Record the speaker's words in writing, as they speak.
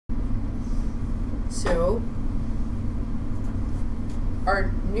So,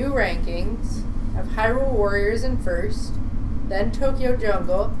 our new rankings have Hyrule Warriors in first, then Tokyo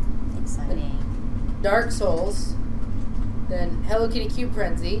Jungle, Exciting. Dark Souls, then Hello Kitty Cube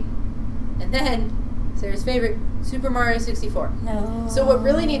Frenzy, and then Sarah's favorite, Super Mario 64. No. So what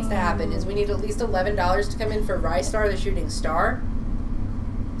really needs to happen is we need at least $11 to come in for Rystar the Shooting Star,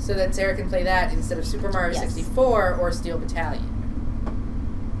 so that Sarah can play that instead of Super Mario 64 or Steel Battalion.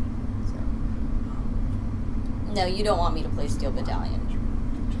 So. No, you don't want me to play Steel Battalion.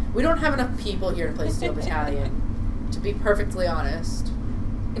 We don't have enough people here to play Steel Battalion, to be perfectly honest.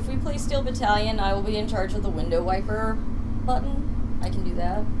 If we play Steel Battalion, I will be in charge of the window wiper button. I can do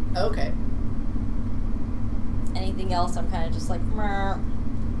that. Okay. Anything else, I'm kind of just like, meh.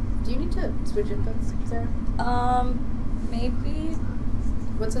 Do you need to switch inputs, Sarah? Maybe.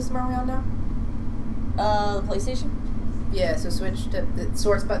 What system are we on now? The PlayStation? Yeah, so switch to the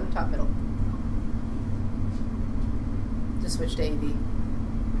source button, top middle. Just switch to AV.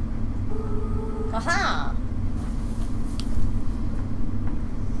 Aha!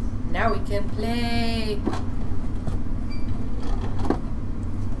 Now we can play.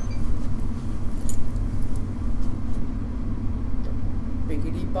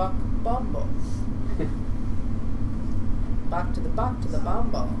 Biggity buck bumble. Back to the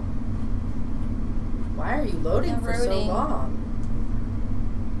bumble. Why are you loading for so long?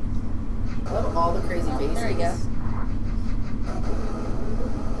 I love all the crazy faces. There you go.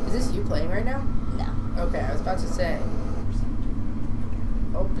 Is this you playing right now? No. Okay, I was about to say.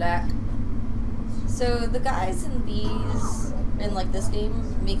 Oh, black. So the guys in like this game,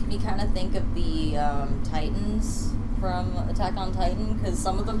 make me kind of think of the Titans from Attack on Titan, because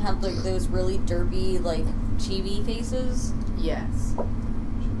some of them have like those really derpy, like chibi faces. Yes.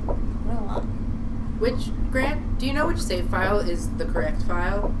 What do I want? Which, Grant, do you know which save file is the correct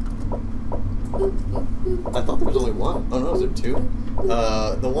file? I thought there was only one. Oh no, is there two?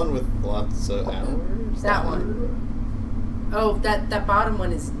 The one with lots of hours? That one. Oh, that bottom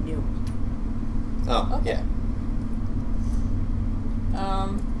one is new. Oh, okay. Yeah.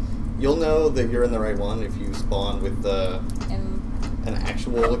 You'll know that you're in the right one if you spawn with an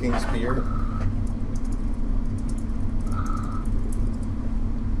actual looking spear.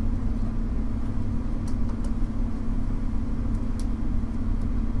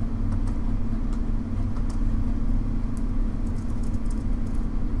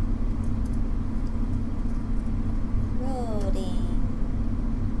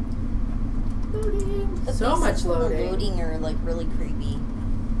 So much loading. Loading are like really creepy.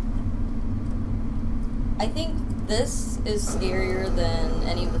 I think this is scarier than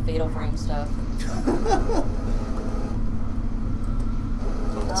any of the Fatal Frame stuff.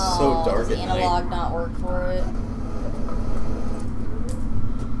 It's so dark does at analog night. not work for it?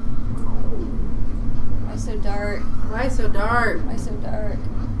 Why so dark? Why so dark? Why so dark?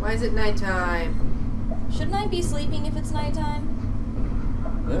 Why is it nighttime? Shouldn't I be sleeping if it's nighttime?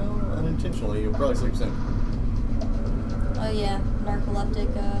 Well, unintentionally, you'll probably sleep soon. Oh yeah,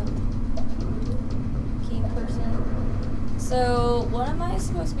 narcoleptic cave person. So, what am I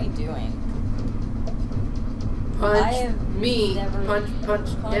supposed to be doing? Punch me. Punch,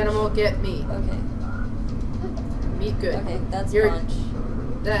 animal, get me. Okay. Meat good. Okay, that's You're, punch.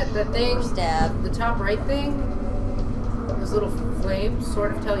 That thing, Stab. the top right thing, those little flames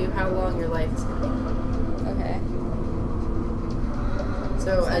sort of tell you how long your life is going to be. Okay.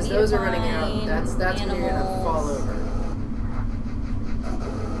 So as those are running out, that's when you're going to fall over.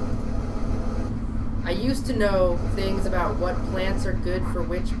 I used to know things about what plants are good for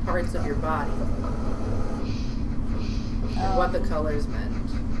which parts of your body. And what the colors meant.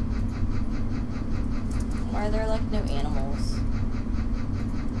 Why are there like no animals?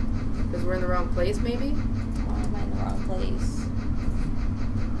 Because we're in the wrong place, maybe? Why am I in the wrong place?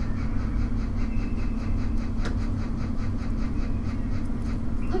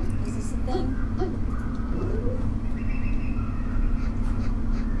 Is this a thing?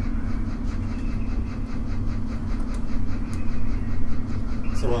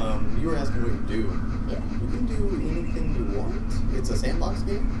 So, you were asking what you do. Yeah. You can do anything you want. It's a sandbox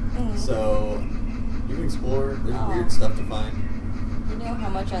game, Mm-hmm. so you can explore. There's weird stuff to find. You know how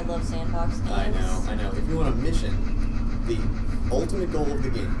much I love sandbox games? I know. If you want a mission, the ultimate goal of the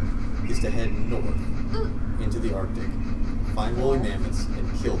game is to head north into the Arctic, find woolly mammoths,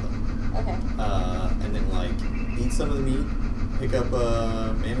 and kill them. Okay. And then, like, eat some of the meat, pick up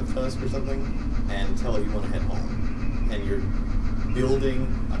a mammoth tusk or something, and tell it you want to head home. And you're building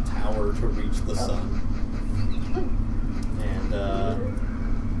a tower to reach the sun. And,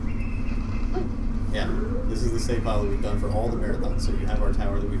 yeah, this is the save file that we've done for all the marathons, so you have our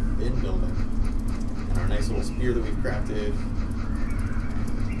tower that we've been building. our nice little spear that we've crafted.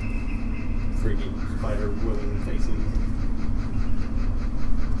 Freaky spider women faces.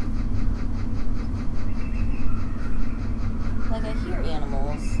 Like, I hear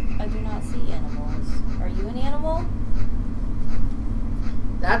animals. I do not see animals. Are you an animal?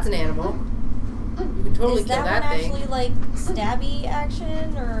 That's an animal. You can totally Is kill that that one thing. actually, like, stabby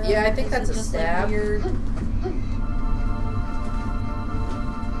action? Or Yeah, I think is that's it a just, stab. Like, weird?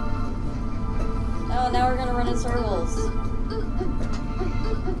 Oh, now we're gonna run in circles.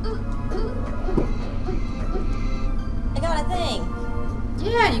 I got a thing.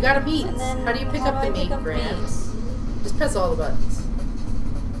 Yeah, you got a meat. And then How do you pick up I the meat, pick up Grant? meat? Just press all the buttons.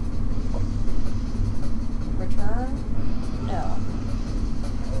 Return? No.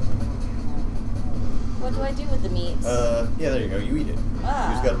 What do I do with the meat? Yeah, there you go. You eat it. Ah.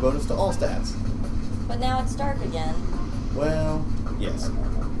 You just got a bonus to all stats. But now it's dark again. Well, yes.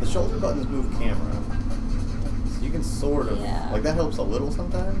 The shoulder buttons move camera. So you can sort of... Yeah. Like, that helps a little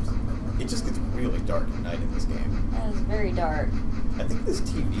sometimes. It just gets really dark at night in this game. That is very dark. I think this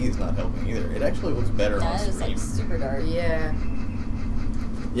TV is not helping either. It actually looks better on That is screen. like super dark. Yeah.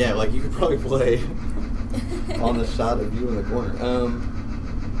 Yeah, like, you could probably play on the shot of you in the corner.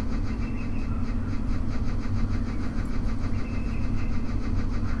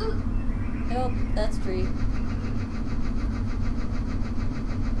 Nope, that's tree.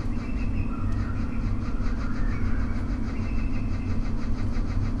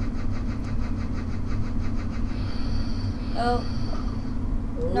 Oh,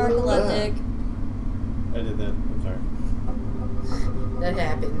 narcoleptic. I did that. I'm sorry. That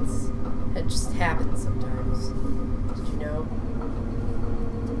happens. That just happens sometimes. Did you know?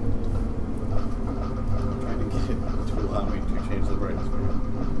 I'm trying to get it to allow me to change the brightness for you.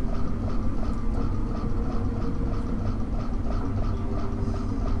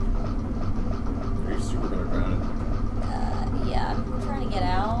 Are you super gonna drown it? Yeah, I'm trying to get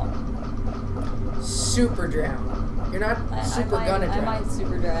out. Super drown. You're not super gonna drown. I might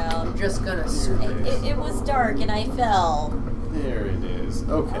super drown. You're just gonna super. It was dark and I fell. There it is.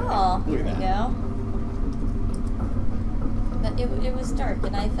 Okay. Oh, Look there at we that. go. But it was dark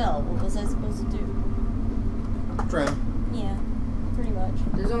and I fell. What was I supposed to do? Drown. Yeah, pretty much.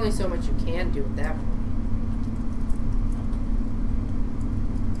 There's only so much you can do at that point.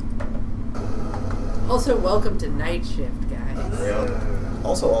 Also, welcome to Night Shift, guys. Yeah.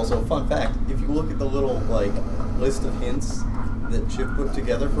 Also, fun fact, if you look at the little, like, list of hints that Chip put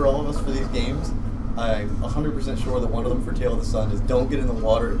together for all of us for these games, I'm 100% sure that one of them for Tale of the Sun is don't get in the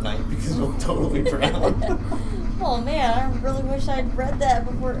water at night because you'll totally drown. Oh man, I really wish I'd read that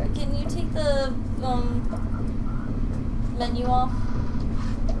before. Can you take the menu off?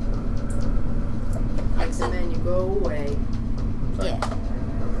 Exit menu, go away. Sorry. Yeah.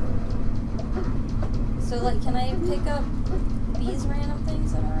 So like, can I pick up these random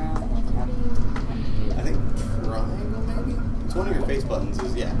things that are around? Like, how do you do that? I think triangle, maybe? It's one of your face buttons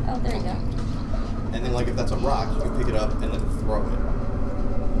is, yeah. Oh, there you go. And then, like, if that's a rock, you can pick it up and then throw it. Okay.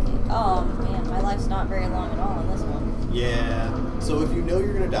 Oh man, my life's not very long at all on this one. Yeah. So if you know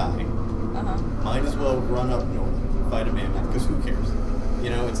you're going to die, might as well run up north, fight a mammoth, because who cares? You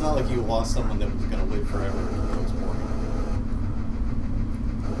know, it's not like you lost someone that was going to live forever in those morning.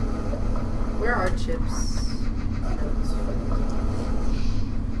 Where are chips?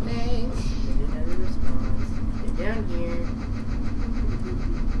 Thanks. Another response. They're down here.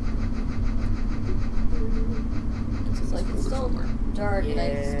 It's like it's still dark and I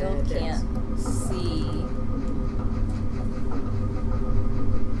still can't see.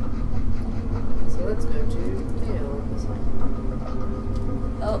 So let's go to Tail.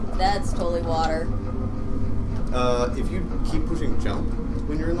 Oh, that's totally water. If you keep pushing jump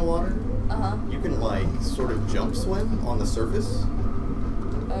when you're in the water, Uh-huh. you can, like, sort of jump swim on the surface.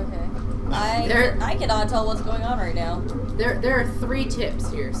 Okay. I cannot tell what's going on right now. There are 3 tips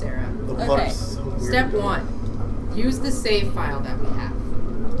here, Sarah. The Okay. water's so weird. Step 1. Use the save file that we have.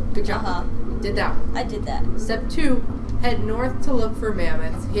 Good job. Uh-huh. Did that one. I did that. Step 2. Head north to look for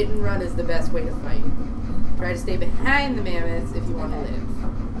mammoths. Hit and run is the best way to fight. Try to stay behind the mammoths if you want to live.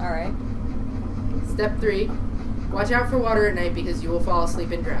 Alright. Step 3. Watch out for water at night because you will fall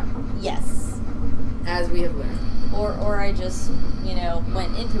asleep and drown. Yes. As we have learned. Or I just, you know,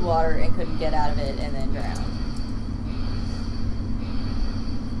 went into water and couldn't get out of it and then drowned.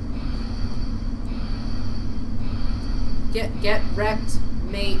 Get wrecked,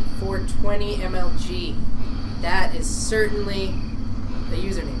 mate, for 20 MLG. That is certainly the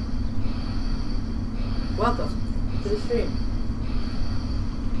username. Welcome to the stream.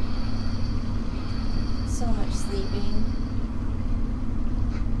 So much sleeping.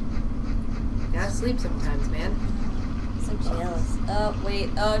 Now sleep sometimes, man. So jealous. Oh, wait.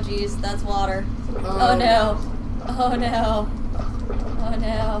 Oh, jeez. That's water. Oh, no. Oh, no. Oh,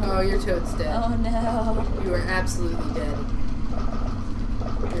 no. Oh, your toad's dead. Oh, no. You are absolutely dead.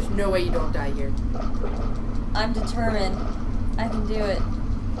 There's no way you don't die here. I'm determined. I can do it.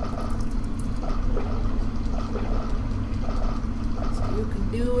 You can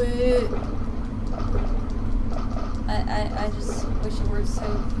do it. I just wish it were so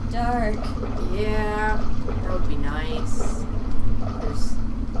dark. Yeah, that would be nice. There's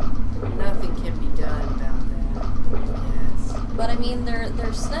nothing can be done about that. Yes. But I mean,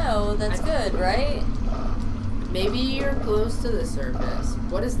 there's snow. That's good, right? Maybe you're close to the surface.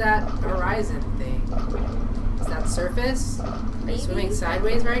 What is that horizon thing? Is that surface? Are Maybe. you swimming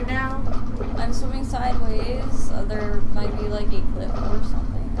sideways right now? I'm swimming sideways. There might be like a cliff or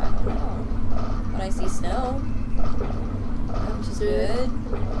something. I don't know. But I see snow, which is good.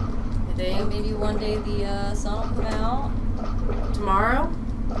 I think. And maybe one day the sun will come out. Tomorrow?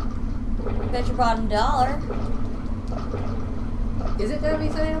 Bet your bottom dollar. Is it gonna be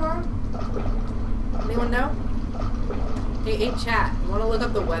sunny tomorrow? Anyone know? Hey, chat. You want to look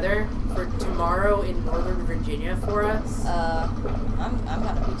up the weather for tomorrow in Northern Virginia for us? I'm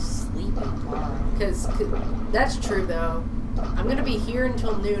gonna be sleeping tomorrow. Cause that's true though. I'm gonna be here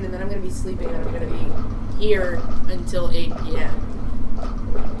until noon, and then I'm gonna be sleeping, and I'm gonna be here until 8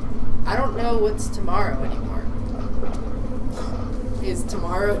 p.m. I don't know what's tomorrow anymore. Is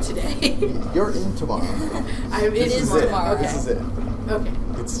tomorrow today? You're in tomorrow. It is tomorrow. Okay. This is it. Okay.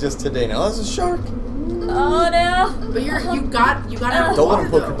 It's just today now. That's a shark. Oh no! But you got out of Don't the let water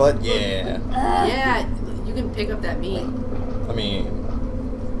him poke though. your butt. Yeah. Yeah, you can pick up that meat. I mean,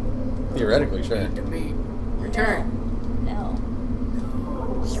 theoretically, sure. Eat the meat. Your turn. No.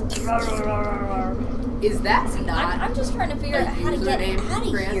 Is that not? I'm just trying to figure a out how to get username, out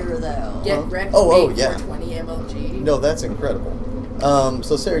of Grant? here, though. Get wrecked Oh, meat yeah. for 20 MLG. No, that's incredible.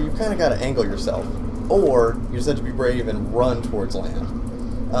 So Sarah, you've kind of got to angle yourself, or you're said to be brave and run towards land.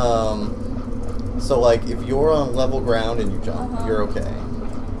 So like if you're on level ground and you jump, you're okay.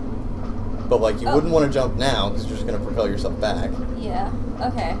 But like you wouldn't want to jump now because you're just going to propel yourself back. Yeah.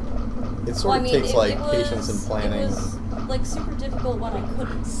 Okay. It sort of takes like patience and It planning. was like super difficult when I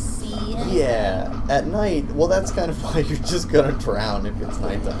couldn't see anything. Yeah, at night. Well, that's kind of why you're just gonna drown if it's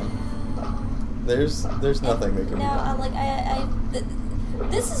nighttime. There's nothing that can be done.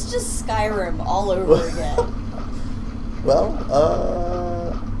 This is just Skyrim all over again. Well,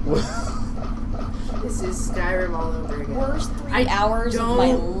 This is Skyrim all over again. Worst 3 hours of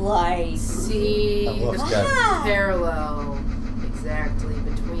my life. See I love the Skyrim. parallel exactly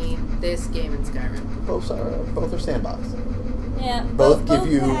between this game and Skyrim. both are sandbox. Yeah. Both give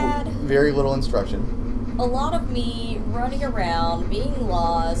you had very little instruction. a lot of me running around, being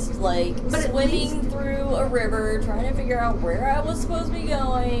lost, like But at swimming through a river, trying to figure out where I was supposed to be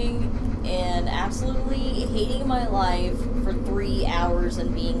going, and absolutely hating my life for 3 hours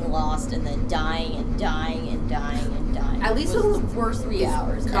and being lost, and then dying and dying and dying and dying. At least it it was was the worst 3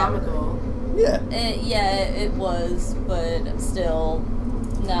 hours. comical. Yeah. It was, but still,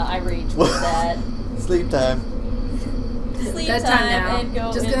 no, I rage with that. Sleep time. Sleep Bedtime time now. and go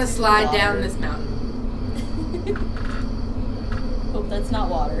Just into gonna slide water. down this mountain. Hope that's not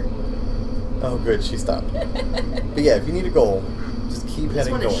water. Oh, good, she stopped. But yeah, if you need a goal, just keep This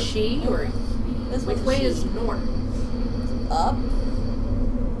heading one north. is she or This which one's way she. is north? Up.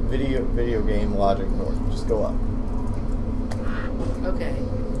 Video game logic north. Just go up. Okay.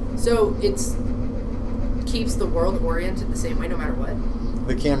 So it's keeps the world oriented the same way no matter what?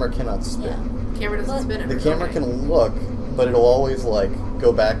 The camera cannot spin. Yeah. The camera doesn't But- spin it. The camera okay. can look, but it'll always like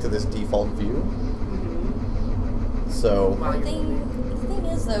go back to this default view. Mhm. So While The you're thing moving.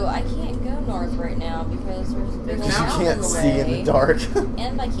 is, though, I can't go north right now because there's a There's you mountains mountain can't in the see in way, the dark.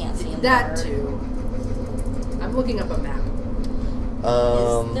 and I can't see in the That dark. too. I'm looking up a map.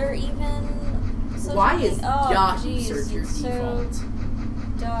 Is there even such Why a thing? is Oh, Yahoo geez, search your it's default? so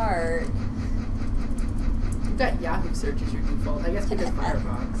dark. You've got Yahoo search as your default. I guess because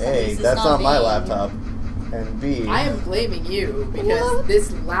Firefox. Hey, This is that's not not my Bing. laptop. And B. I am blaming you because What?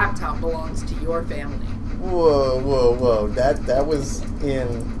 this laptop belongs to your family. Whoa. That was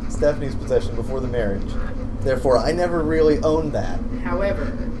in Stephanie's possession before the marriage. Therefore, I never really owned that.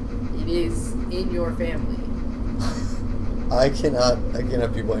 However, it is in your family. I cannot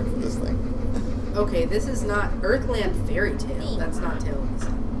be blamed for this thing. Okay, this is not Earthland Fairy Tale. That's not Tale of the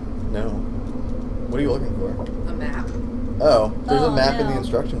Sun. No. What are you looking for? A map. Oh, there's a Oh, map in no. the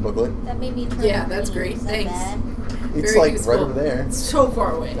instruction booklet. That made me try Yeah, to that's read. great. Is that Thanks. bad? It's Very like useful. right over there. It's so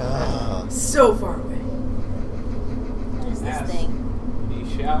far away. Ah. So far away. What is this thing?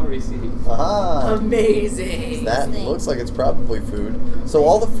 shall receive. Aha! Amazing. That looks like it's probably food. So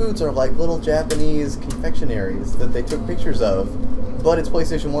all the foods are like little Japanese confectionaries that they took pictures of, but it's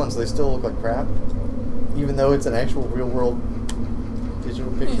PlayStation 1, so they still look like crap, even though it's an actual real-world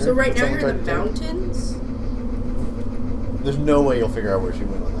digital picture. So right that now someone you're in the tried to take. mountains? There's no way you'll figure out where she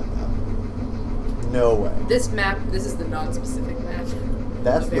went on that map. No way. This map, this is the non-specific map.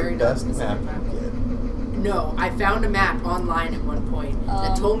 That's a very the best non-specific map you get. No, I found a map online at one point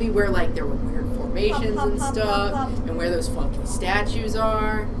that told me where like there were weird formations and stuff, and where those funky statues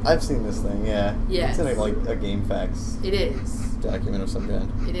are. I've seen this thing, yeah. Yes. It's in a game facts It is. document of some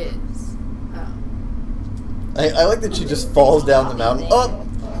kind. It is. Oh. I like that she just falls down the mountain. Oh!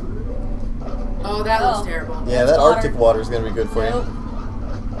 Oh, that looks terrible. Yeah, that Water. Arctic water is going to be good for Nope.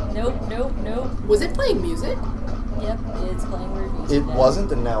 you. Nope. Was it playing music? Yep, it's playing weird music. It now.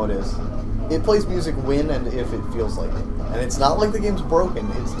 wasn't, and now it is. It plays music when and if it feels like it. And it's not like the game's broken,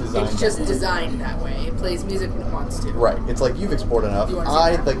 it's designed. It's just that way. designed that way. It plays music when it wants to. Right. It's like you've explored enough. You wanna see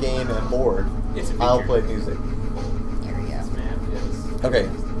I, that? the game, am bored. It's a I'll feature. play music. There we go. This map is. Okay,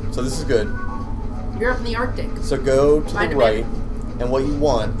 so this is good. You're up in the Arctic. So go to Find the a right, map. and what you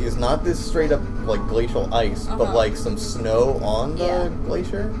want is not this straight up like glacial ice, but Uh-huh. like some snow on the Yeah.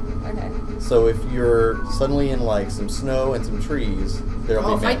 glacier. Okay. So if you're suddenly in like some snow and some trees, there'll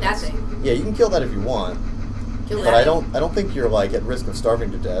Oh, be fight that mammoths. thing. Yeah, you can kill that if you want, Kill but that I thing. don't think you're like at risk of starving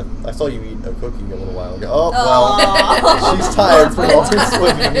to death. I saw you eat a cookie a little while ago. Oh Aw. well, she's tired from all this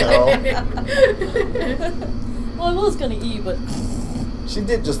swimming though. Well, I was gonna eat, but She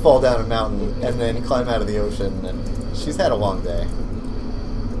did just fall down a mountain and then climb out of the ocean, and she's had a long day.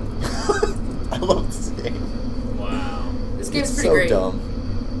 I love this game. Wow. This game's It's pretty so great. dumb.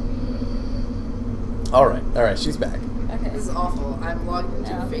 All right, she's back. okay. This is awful. I'm logged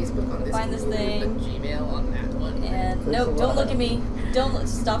into Yeah. Facebook on this Find this computer, thing. but Gmail on that one. And There's nope, a don't lot. look at me.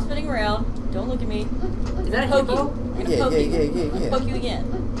 Stop spinning around. Don't look at me. Is that a Poke you. hippo? I'm gonna Yeah, poke yeah, you. yeah, yeah, I'm gonna yeah. poke you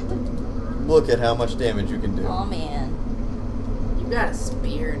again. Look at how much damage you can do. Oh man. You've got a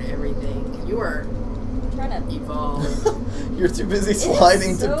spear and everything. You are I'm trying to. evolved. You're too busy It is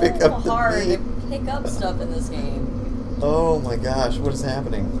sliding so to pick up the hard bait. to pick up stuff in this game. Oh my gosh, what is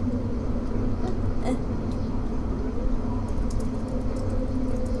happening?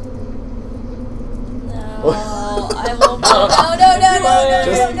 No, I won't. No.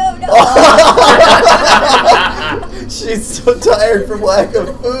 She's so tired from lack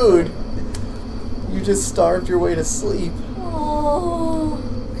of food. You just starved your way to sleep. Oh.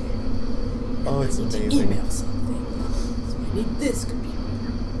 Oh, it's amazing. Email something. So I need this computer.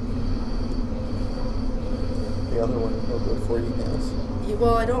 The other one no good for you guys.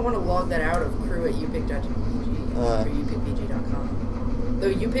 Well, I don't want to log that out of crew at upick.vg or upickvg.com.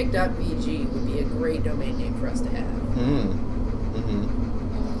 Though upick.vg would be a great domain name for us to have. Mm-hmm.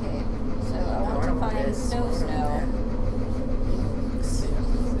 Okay, so I Oh, want I to don't want find this. I snow. don't want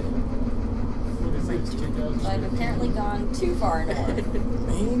So I've apparently gone too far north.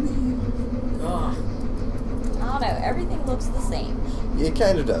 Maybe. Ugh. I don't know. Everything looks the same. It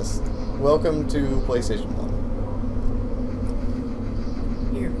kind of does. Welcome to PlayStation 1.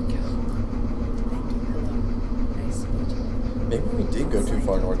 Here we go. Thank you. Hello. Nice to meet you. Maybe we did go too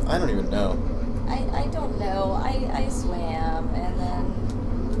far north. I don't even know. I don't know. I swam and then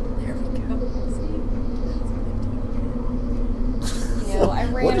There we go. you know I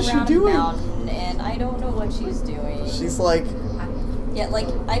ran What is she around a doing? mountain and I don't know what she's doing. She's like, Yeah, like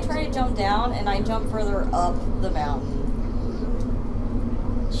I try to jump down and I jump further up the mountain.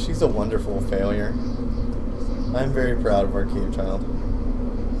 she's a wonderful failure. I'm very proud of our cave child.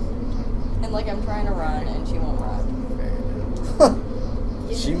 And like I'm trying to run and she won't run.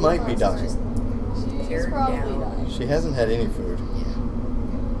 She might be dying. She's Tear probably down. dying. She hasn't had any food.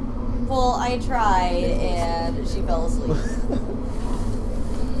 Well, I tried and she fell asleep.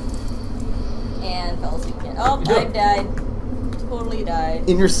 And fell asleep again. Oh, I died. Totally died.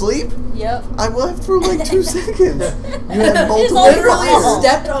 In your sleep? Yep. I left for like 2 seconds. You had It's multiple all Literally Oh.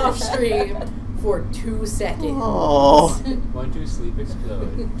 stepped off stream for 2 seconds. Oh. One, two, sleep,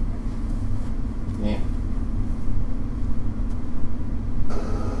 explode. Yeah.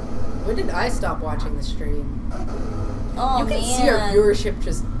 When did I stop watching the stream? Oh, You can man. see our viewership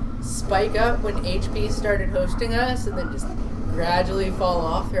just spike up when HP started hosting us and then just gradually fall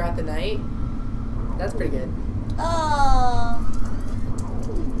off throughout the night. That's pretty good. Oh.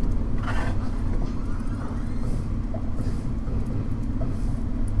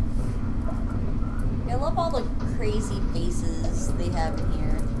 I love all the crazy faces they have in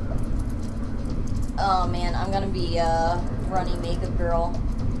here. Oh man, I'm gonna be running makeup girl.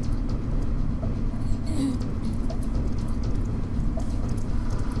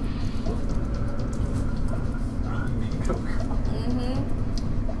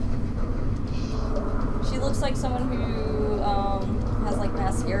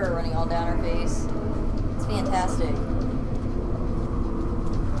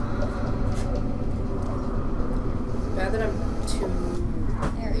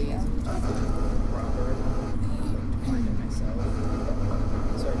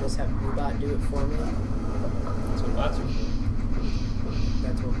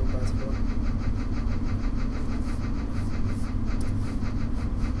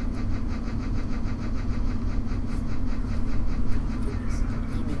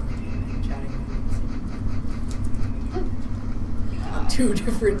 2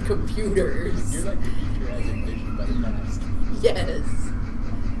 different computers. You're like the future as envisioned by the past. Yes.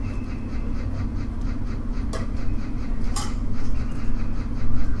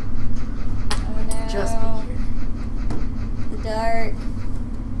 Oh no. Just be here. The dark.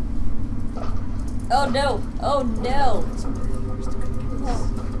 Oh no! Oh no! Oh.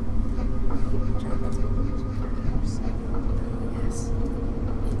 Yes.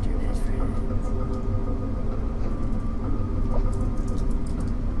 Internet friends.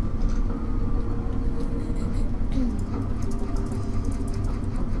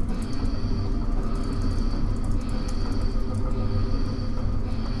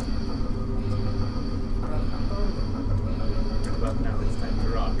 Well, now it's time to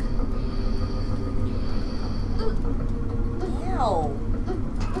rock. Ow!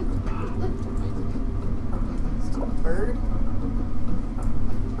 Stupid bird.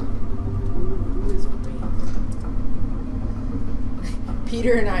 Who is we?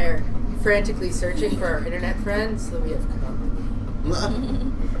 Peter and I are frantically searching for our internet friends, so we have company.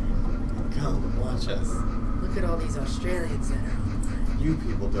 Come, watch us. Look at all these Australians that are online. You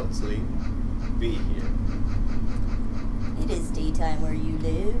people don't sleep. Be here. It is daytime where you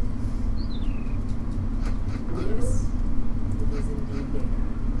live. Yes. It is indeed there.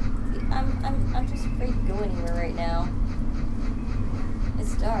 I'm just afraid to go anywhere right now.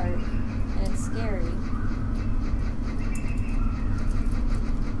 It's dark and it's scary.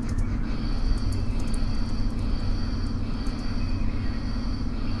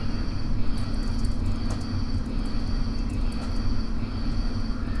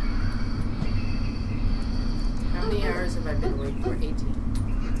 How many hours have I been awake for? 18.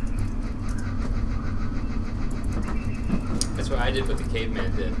 That's what I did what the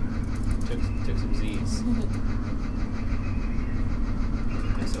caveman did. Took some Z's.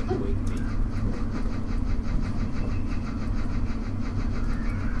 Myself awake beat.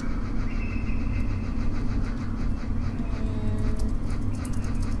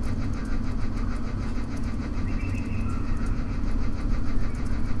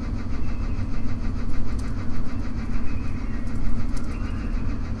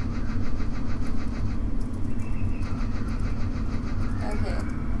 Okay.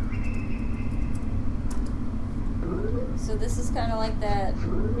 So this is kind of like that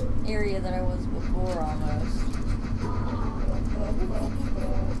area that I was before almost.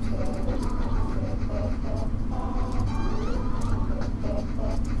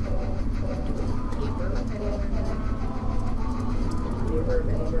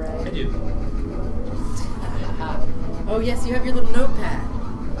 I do. Oh yes, you have your little notepad.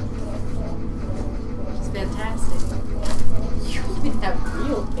 It's fantastic. You even have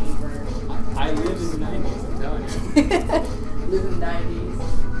real paper. I lived in the 90s, I'm telling you. Live in the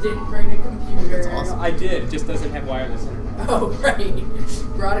 90s. Didn't bring a computer. That's awesome. I did, it just doesn't have wireless internet. Oh, right.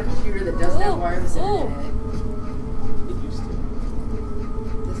 Brought a computer that doesn't have wireless Oh. internet. It used to.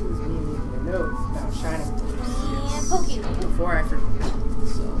 This was me leaving a note about shining tips. And poke you. Before I forgot.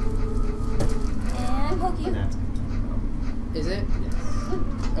 So. And poke you. That's Is it? yes.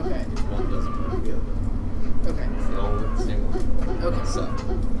 Okay. One doesn't work the other. Okay. It's the old same one. Okay. So,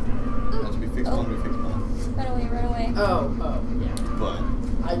 as we fix one, we fix one. Run away, run away. Oh, yeah. But,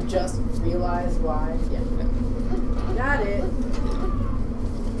 I just realized why. Yeah. Got it.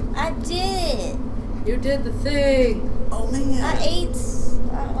 I did it. You did the thing. oh man! I ate.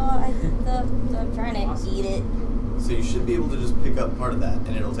 I'm trying to eat it. So you should be able to just pick up part of that,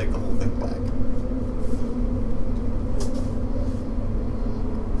 and it'll take the whole thing back.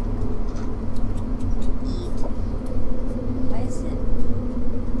 Eat. Why is it?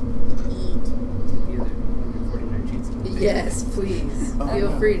 Eat. The other 149 sheets of paper. Yes, please. Oh, Feel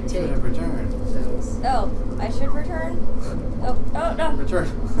no. free to You take should have returned. those. Oh, I should return? Oh, no. Return.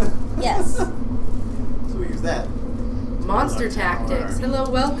 Yes. So we use that. Monster Tactics. Hello,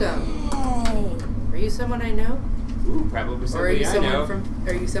 welcome. Hey. Are you someone I know? Ooh, probably Or are somebody you I someone know. from?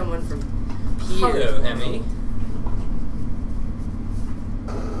 Are you someone from Peter's Hello, world? Emmy.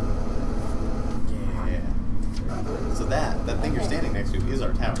 Yeah. So that thing you're Okay. standing next to is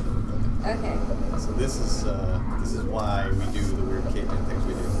our tower that we're building. Okay. So this is why we do the weird caveman things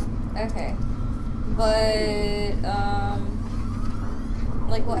we do. Okay. But,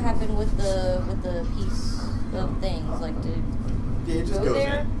 like what happened with the piece of things? Like, did... Yeah, it just Go goes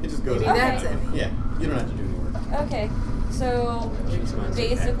there? in. It just goes Maybe in. that's it. Yeah, you don't have to do any work. Okay. So, Jinx monster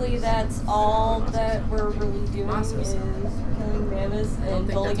basically tactics. that's all that we're really doing Awesome. is killing mammoths I don't and think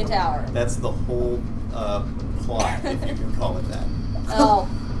building a that's tower. That's the whole plot, if you can call it that. Oh.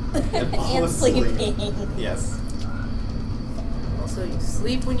 And fall And asleep. sleeping. Yes. Also, you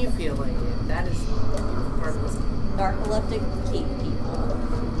sleep when you feel like it. That is part of this. Narcoleptic cave people.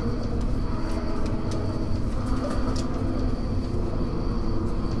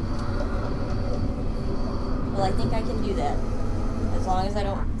 Well, I think I can do that. As long as I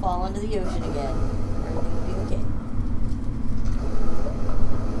don't fall into the ocean again, everything will be okay.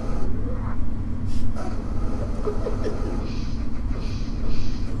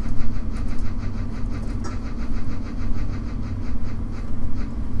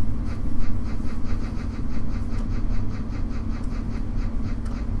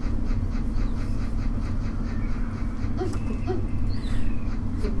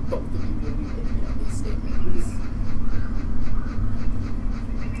 Both of you will be making all these statements.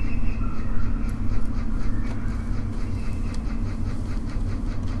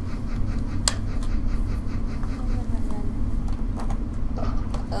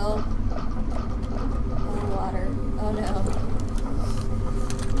 Oh. Oh, water. Oh no.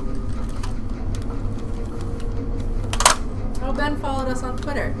 Oh, Ben followed us on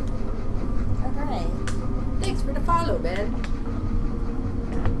Twitter. Alright. Thanks for the follow, Ben.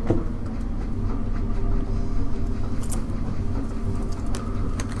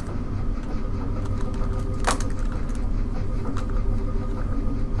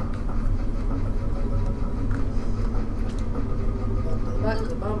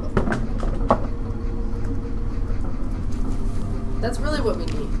 That's really what we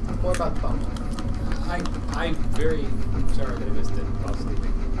need. More about the bumble. I'm very sorry that I missed it while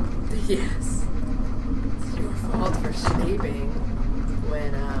sleeping. Yes. It's your fault for sleeping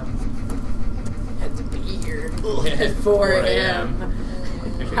when had to be here at 4 a.m.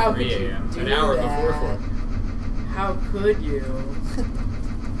 Actually, How 3 could you a.m. do An hour that? before 4. How could you?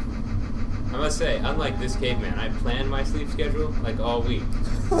 I must say, unlike this caveman, I planned my sleep schedule like all week.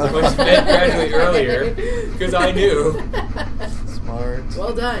 I went to bed gradually earlier because I knew. Smart.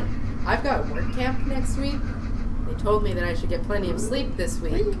 Well done. I've got work camp next week. They told me that I should get plenty of sleep this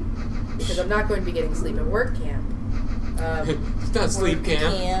week because I'm not going to be getting sleep at work camp. It's not sleep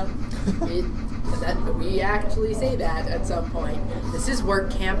camp. We actually say that at some point. This is work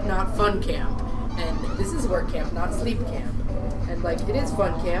camp, not fun camp. And this is work camp, not sleep camp. And like, it is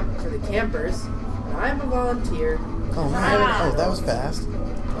fun camp for the campers. And I'm a volunteer. Oh man! Oh, that was fast.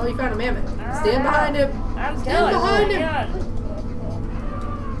 Oh, you found a mammoth. Stand behind him. I'm Stand behind him.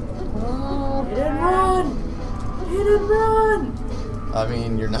 Oh, Hit and run. Hit and run. I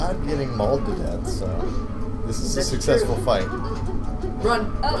mean, you're not getting mauled to death, so this is That's a successful true. fight.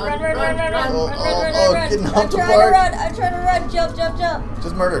 Run. Oh, run, Getting knocked I'm trying to apart. run. I'm trying to run. Jump, jump, jump.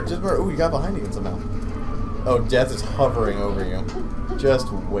 Just murder. Just murder. Ooh, you got behind you somehow. Oh, death is hovering over you,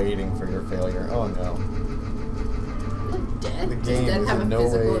 just waiting for your failure. Oh no. Dead? The Does game death is have in a no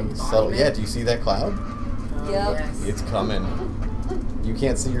physical way subtle. embodiment? Yeah, do you see that cloud? Oh, Yep. Yes. It's coming. You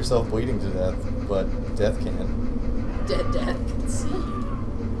can't see yourself bleeding to death, but death can. Dead death can see you.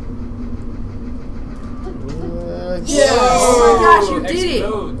 Yes! Oh my gosh, you did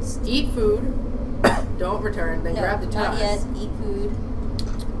Explodes. it! Eat food. Don't return. Then No, grab the not tusk. yet. Eat food.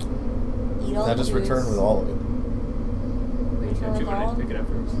 Eat all Now the just foods. return with all of it. Wait, don't you want to pick it up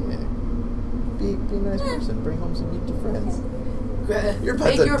first? Yeah. Be a nice person. Bring home some meat to friends. You're about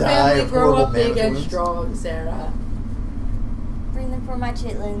Make to your die family of grow horrible up big mammoth and wounds. strong, Sarah. Bring them for my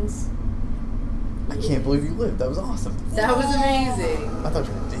chitlins. I can't believe you lived. That was awesome. That was amazing. I thought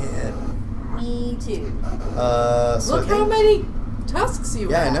you were dead. Me too. So Look how many tusks you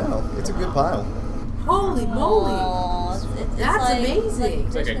Yeah, I have. know. It's a good pile. Holy moly. Aw, it's That's like, amazing.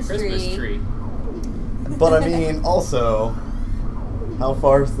 It's like a Christmas tree. But I mean, also, how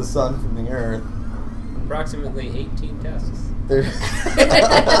far is the sun from the earth? Approximately 18 tusks. There.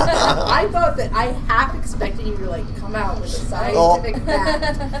 I thought that I half expected you to like come out with a scientific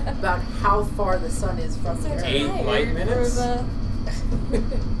fact about how far the sun is from the earth. 8 light minutes?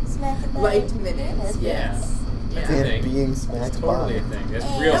 Light minutes, yes. That's Yeah. a And thing. being smacked Totally a by. thing. That's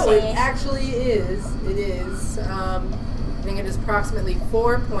real No, it science. actually is. It is. I think it is approximately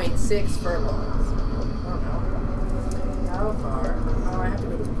 4.6 furlongs. I don't know. How far? Oh, I have to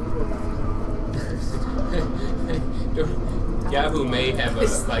go to Google.com first. Yahoo may have a,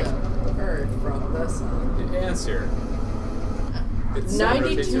 Is like, the Earth from the sun. answer. The sun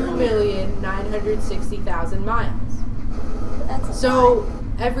rotates around. 92,960,000 miles. That's a So lot.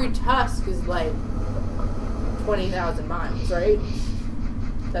 every tusk is like 20,000 miles, right?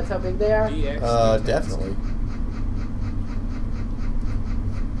 That's how big they are? DX. Definitely.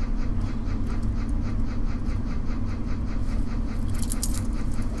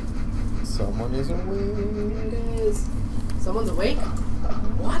 Someone is awake. It is. Someone's awake?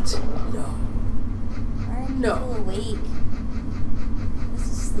 What? No. Why are No. people awake? This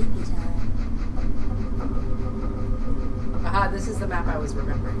is sleepy time. Haha, this is the map I was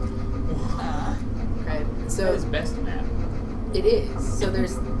remembering. Okay, That so is best map. it is. So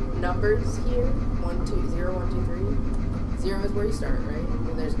there's numbers here. 1, 2, 0, 1, 2, 3. 0 is where you start, right?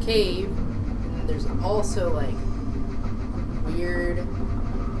 And there's cave. And there's also like weird,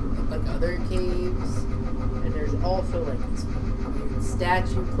 like other caves. And there's also like this weird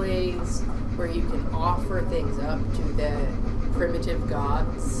statue place where you can offer things up to the primitive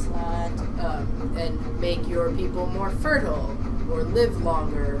gods. And make your people more fertile, or live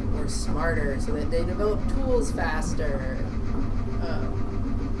longer, or smarter, so that they develop tools faster.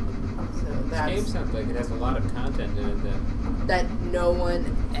 So This that's game sounds like it has a lot of content in it then. that no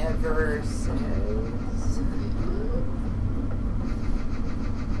one ever says.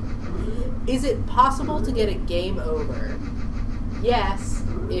 Is it possible to get a game over? Yes,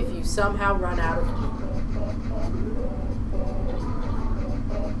 if you somehow run out of people.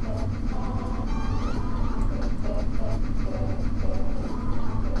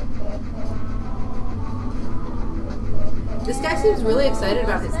 This guy seems really excited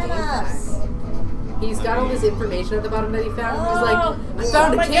about his game pack. He's got all this information at the bottom that he found. He's like, I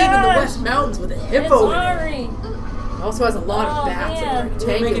found a cave in the West Mountains with a hippo in it. It also has a lot of bats and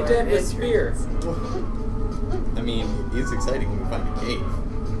rectangular. Make it dead with a spear. I mean, it is exciting when you find a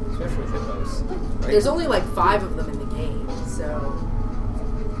cave. Especially with hippos. Right? There's only like 5 of them in the game, so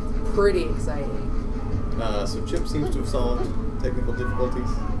pretty exciting. So Chip seems to have solved technical difficulties,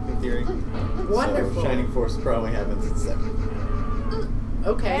 in theory. Wonderful. So Shining Force probably happens at 7.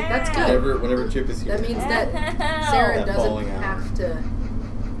 Okay, that's good. Whenever Chip is here. That means that Sarah That doesn't falling out. have to.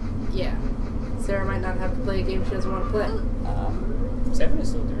 Yeah. Sarah might not have to play a game she doesn't want to play. 7 is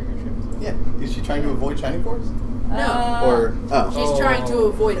still during her shift. Yeah. Is she trying to avoid Shining Force? No. Or She's trying to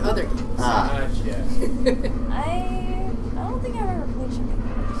avoid other games. Gotcha. I don't think I've ever played Shining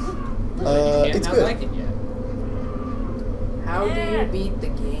Force. You can't it's not good. like it yet. How do you beat the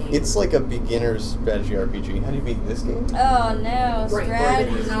game? It's like a beginner's strategy RPG. How do you beat this game? Oh no, right,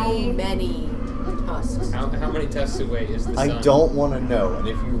 strategy. but how many tusks? How many tusks away is the sun? I don't want to know, and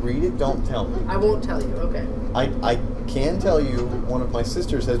if you read it, don't tell me. I won't tell you, okay. I can tell you one of my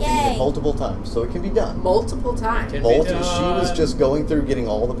sisters has beaten Yay. it multiple times, so it can be done. Multiple times. Can- Multiple. She was just going through getting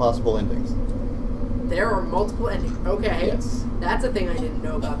all the possible endings. There are multiple endings. Okay. Yes. That's a thing I didn't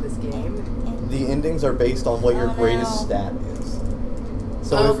know about this game. The endings are based on what your Oh, greatest no. stat is.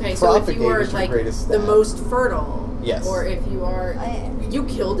 So Okay, if so if Propagate you are is your like greatest the stat, most fertile, Yes. or if you are, I- you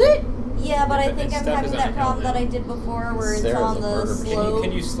killed it. Yeah, but I But think its I'm stuff having is that on problem hill that I now. did before, where it's Sarah's on a the murder machine. slope.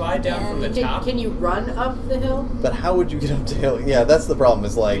 Can you slide down from the and- top? Can you run up the hill? but how would you get up to hill? Yeah, that's the problem.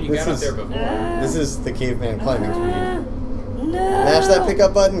 Is like You this got up is there before. this is the caveman climbing speed. No. Mash that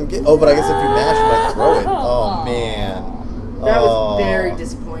pickup button. But I guess if you mash it, I throw it. Oh man. That Oh. was very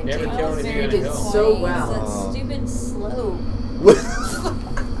disappointing. Never That kill was anything very on a hill. did disappointing. so well. That Oh. stupid slope.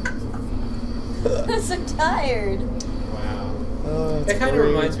 I'm so tired. Wow. That kind of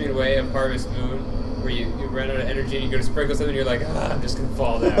reminds me in a way of Harvest Moon, where you run out of energy and you go to sprinkle something and you're like, I'm just going to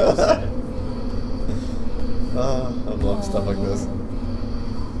fall down instead. I love stuff like this.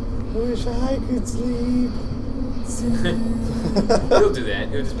 Wish I could sleep. He'll do that.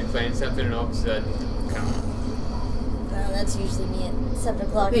 He'll just be playing something and all of a sudden, That's usually me at 7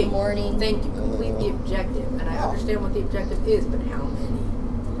 o'clock in Hey, the morning. thank you. Complete the objective, and I understand what the objective is, but how many?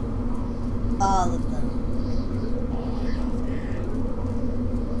 All of them.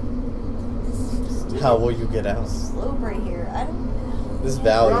 How will you get out? Slope right here. I don't. This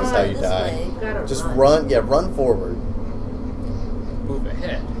valley is how you This die. way. You gotta Just run. run. Yeah, run forward. move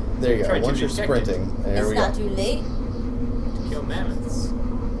ahead. There you go. Try to Once you're detect sprinting, there It's we not go. too late. Kill mammoths.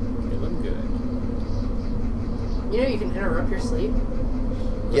 They look good. You know you can interrupt your sleep.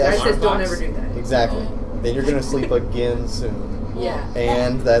 Yes. Guy says don't Box. ever do that. Exactly. Then you're gonna sleep again soon, Yeah.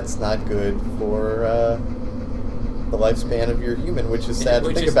 and that's not good for the lifespan of your human, which is sad to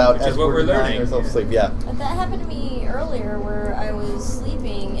Which think is- about which is as what we're we're denying learning. ourselves sleep. Yeah. But that happened to me earlier, where I was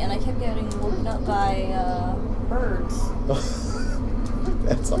sleeping and I kept getting woken up by birds.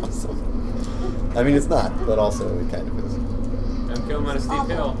 That's awesome. I mean, it's not, but also it kind of is. Don't kill him on a steep Awful.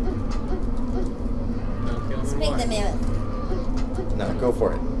 hill. Don't kill him Let's in make water. the mammoth. No, go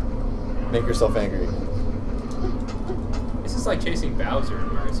for it. Make yourself angry. This is like chasing Bowser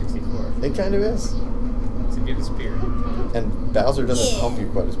in Mario 64. It kind of is. To give the spear. And Bowser doesn't Yeah. help you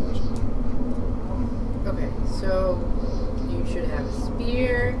quite as much. Okay, so you should have a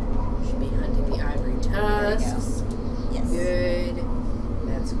spear. You should be hunting the ivory tusks. Yes. Good.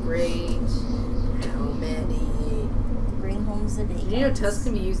 That's great. How many? Bring home the bacon. Did you know tusks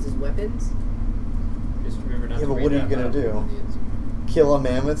can be used as weapons? Just remember not Yeah, to but read what are you out gonna loud. do? kill a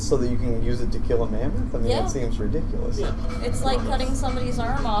mammoth so that you can use it to kill a mammoth? I mean, Yeah. that seems ridiculous. Yeah. It's like cutting somebody's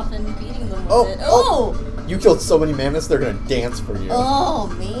arm off and beating them with Oh, it. oh! You killed so many mammoths, they're gonna dance for you. Oh,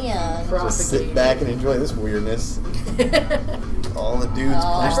 man. Just sit back and enjoy this weirdness. All the dudes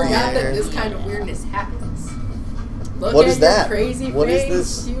Oh. I punch the forgot that air. this kind of weirdness happens. Look What at is your that? Crazy What is face,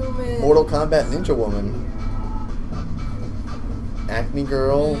 this human. Mortal Kombat Ninja Woman? Acne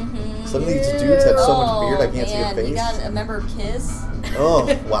girl. Mhm. Some of these dudes have so much Oh, beard I can't see man. a face. You got remember Kiss? Oh,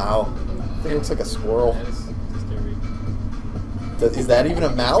 wow. I think it looks like a squirrel. That is disturbing. Is that even a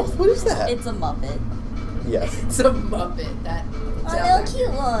mouth? What is that? It's a Muppet. Yes. It's a Muppet. That Oh, sounds no, like-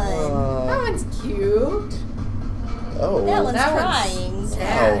 cute one. That one's cute. Oh. That one's That one's crying.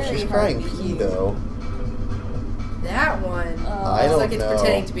 sad. Oh, Very she's hard crying to be pee cute. though. That one. Oh. I Looks don't like it's know.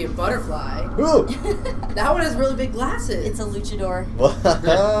 pretending to be a butterfly. Ooh. That one has really big glasses. It's a luchador. What?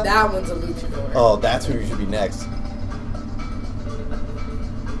 That one's a luchador. Oh, that's who you should be next.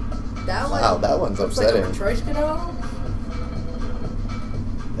 That one Wow, that one's looks upsetting. like a Matryoshka doll.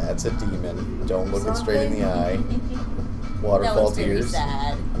 That's a demon. Don't look it straight in the eye. That Waterfall one's very tears.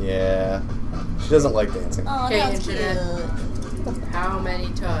 sad. Yeah. She doesn't like dancing. Oh, Okay, that one's internet. cute. How many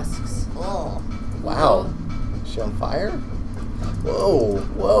tusks? Oh. Wow. Is she on fire? Whoa,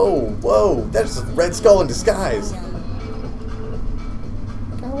 whoa, whoa. That's a red skull in disguise.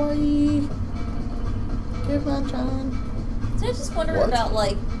 Kawaii. Come on, John. So I just wonder What? about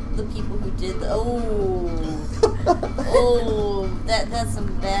like the people who did the oh that's some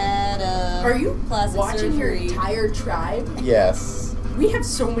bad Are you plastic watching surgery. your entire tribe? Yes. We have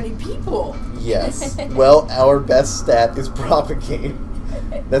so many people. Yes. Well, our best stat is propagate.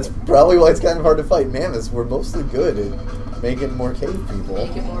 That's probably why it's kind of hard to fight mammoths. We're mostly good at making more cave people.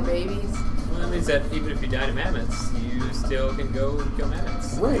 Making more babies. Well, that means that even if you die to mammoths, you still can go kill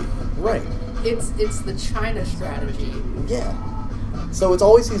mammoths. Right, right. It's the China strategy. Yeah. So it's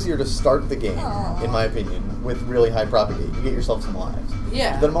always easier to start the game, Aw. in my opinion, with really high propagate. You get yourself some lives.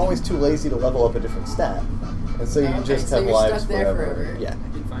 Yeah. But I'm always too lazy to level up a different stat. And so you Okay, just so have you're lives stuck there forever. forever. Yeah. I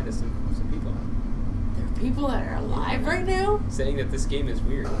did find us some people There are people that are alive right now? saying that this game is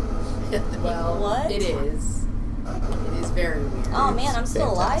weird. Well, What? it is. It is very weird. Oh man, I'm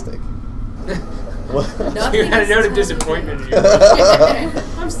still Fantastic. alive. What? Nothing You had a is note of totally disappointment in weird. your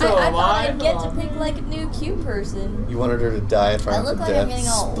I'm still I thought alive. I'd get to pick like a new cute person. You wanted her to die a I triumphant look like death. I'm getting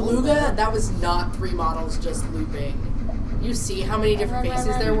all Beluga, that was not 3 models just looping. You see how many different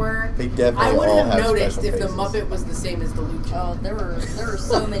faces there were? They definitely I would all have noticed special if the faces. Muppet was the same as the Lucha. Oh, there were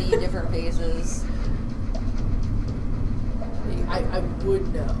so many different faces. I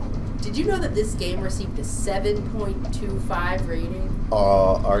would know. Did you know that this game received a 7.25 rating?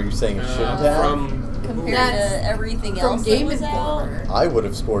 Are you saying it shouldn't have? From Compared That's to everything From else Game that was out. Informer. I would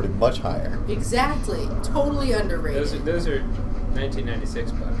have scored it much higher. Exactly. Totally underrated. those are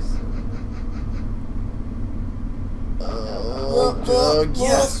 1996 bucks.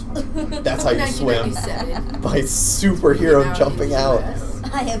 Yes. That's how you swim. 1997. By superhero Came out jumping in the out. US.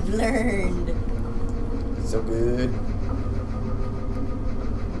 I have learned. So good.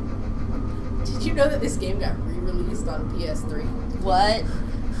 Did you know that this game got re-released on PS3? What?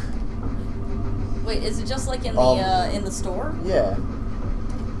 Wait, is it just like in the store? Yeah.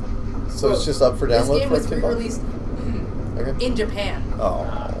 So it's just up for This download game for was $10? re-released Okay. in Japan Oh.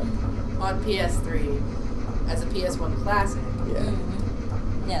 on PS3 as a PS1 classic. Yeah.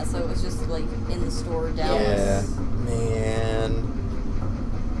 Mm-hmm. Yeah, so it was just like in the store down. Yeah. Man.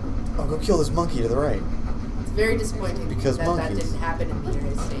 Oh, go kill this monkey to the right. It's very disappointing Because that monkeys. didn't happen in the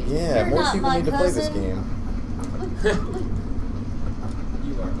United States. Yeah, You're more not people my need to play this cousin. game.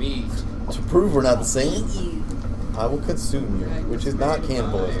 You are meat. To prove we're not the Eat same, you. I will consume you, which is not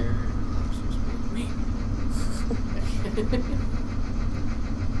cannibalism.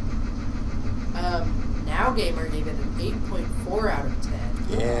 Now Gamer gave it an 8.4 out of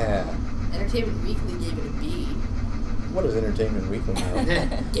 10. Yeah. Entertainment Weekly gave it a B. What is Entertainment Weekly now?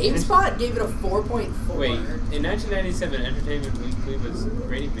 GameSpot gave it a 4.4. Wait, in 1997, Entertainment Weekly was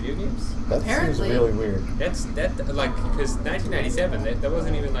rating video games. That seems Apparently. really weird. That's like because 1997 that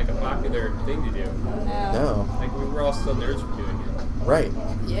wasn't even like a popular thing to do. No. Like we were all still nerds for doing it. Right.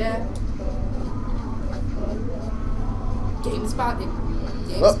 Yeah. GameSpot.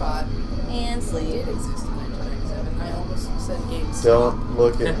 GameSpot And sleep. did exist in 1997. I almost said GameSpot. Don't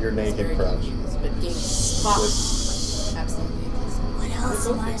look at your It's naked very crotch. confused, but GameSpot absolutely existed. What else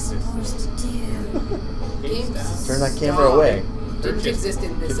am I supposed to do? GameStop. Turn that camera away. Didn't Purchased- exist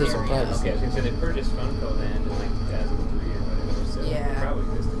in this Give her some area. privacy. Okay, so they purchased Funko Land in like 2003 or whatever, so Yeah. it probably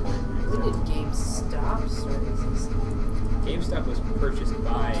existed. When did GameStop start existing? GameStop was purchased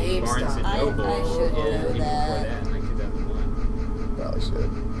by GameStop. Barnes and I Noble should know even before that. that, in like 2001. shit.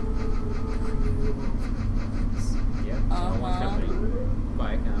 Yep. It's all one company.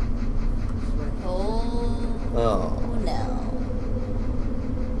 Viacom. Oh no.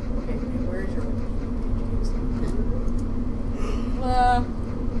 Okay, where is your Wikipedia page?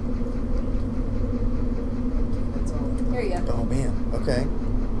 That's all. Here you go. Oh man. Okay.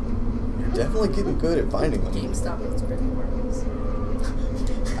 You're definitely getting good at finding them. GameStop owns cricket wireless.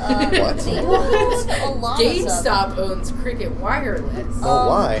 What? They own a lot of GameStop stuff. owns Cricket Wireless. Oh,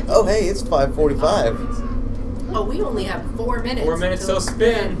 why? Oh, hey, it's 5:45. Oh, we only have 4 minutes. 4 minutes till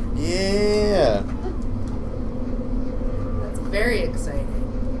spin. Yeah. That's very exciting.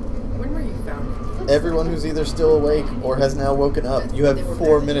 When were you founded? Everyone who's either still awake or has now woken up, you have They were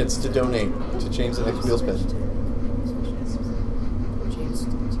 4 back. minutes to donate to change the next wheel spin. Changed to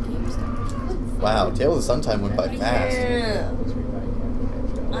GameStop. Wow, Tale of the Sun time went by fast. Yeah.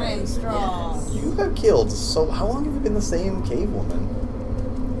 I am strong. You have killed so. How long have you been the same cave woman?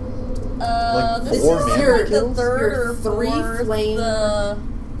 Like This 4 is mammoth like the kills? third Your or three fourth, flame- the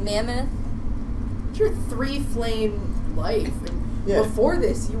mammoth. It's your 3 flame life. And Yeah. Before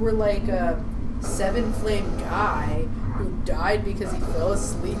this, you were like a 7 flame guy who died because he fell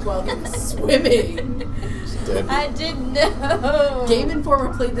asleep while he was swimming. Dead. I didn't know. Game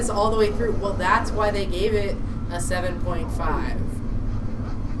Informer played this all the way through. Well, that's why they gave it a 7.5.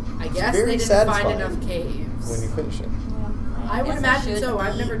 I guess very they didn't satisfying find enough caves. When you finish it. I would guess imagine should so.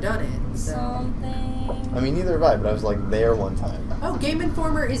 I've eat never done it. So. Something. I mean, neither have I, but I was like there one time. Oh, Game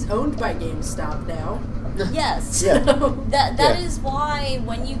Informer is owned by GameStop now. Yes. Yeah. That Yeah. is why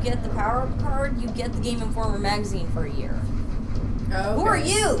when you get the Power Up card, you get the Game Informer magazine for a year. Oh, Who are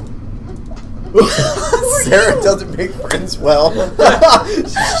you? Sarah doesn't make friends well.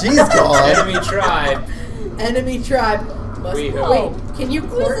 She's gone. Enemy tribe. Enemy tribe. Must We wait. hope. Can you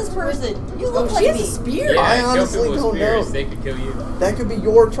Who court? is this person? You Oh, look she like has me. a spear. Yeah, I kill honestly people with don't spears. know. They could kill you. That could be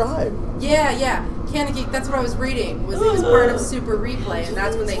your tribe. Yeah. Candy That's what I was reading. It was part of Super Replay, and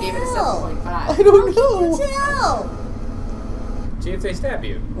that's when they gave it a Tell. 7.5. I don't know. Tell. See if they stab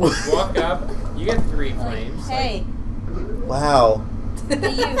you. Walk up. You get 3 flames. Hey, Wow.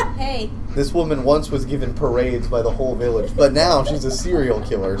 hey you, hey. This woman once was given parades by the whole village, but now she's a serial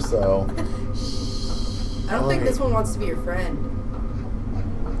killer, so. I don't think this one wants to be your friend.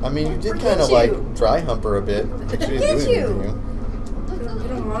 I mean, you did Look kind at of like you. dry hump her a bit. But she didn't do Look at anything you. to you. You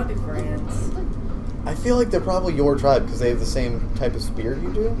don't want to be friends. I feel like they're probably your tribe because they have the same type of spear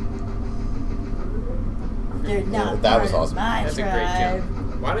you do. They're not that part was of awesome. my That's a great tribe.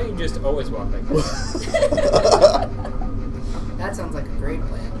 jump. Why don't you just always walk like this? That sounds like a great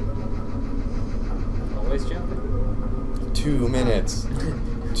plan. Always jumping. 2 minutes.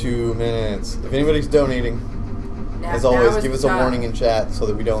 2 minutes. If anybody's donating, Now, as now always, is give the us a time. warning in chat so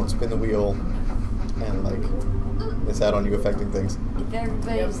that we don't spin the wheel and like miss out on you affecting things. If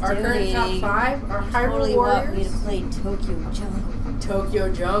everybody's Our current top donating, 5 are Hyrule totally want me to Warriors. play Tokyo Jungle.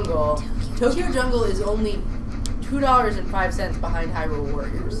 Tokyo Jungle. Tokyo Jungle is only $2.05 behind Hyrule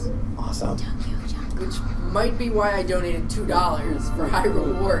Warriors, Awesome. Tokyo Jungle. which might be why I donated $2 for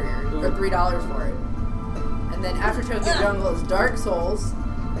Hyrule Warriors, or $3 for it. And then after Tokyo Jungle is Dark Souls,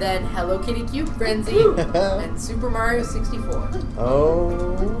 then Hello Kitty Cube Frenzy, and Super Mario 64.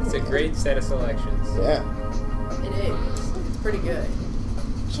 Oh. It's a great set of selections. Yeah. It is. It's pretty good.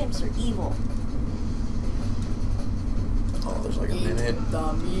 Chimps are evil. Oh, there's like a Eat minute.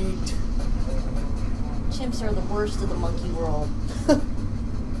 the meat. Chimps are the worst of the monkey world.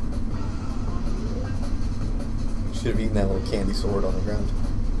 Should have eaten that little candy sword on the ground.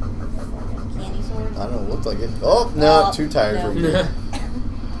 Candy sword. I don't know, looked like it. Oh, no, Oh, too tired no. for you.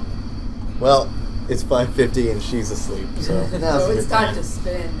 Well, it's 5:50 and she's asleep, so now's So a it's good time to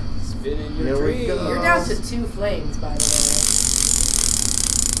spin. Spinning Here your we tree. go. You're down to 2 flames, by the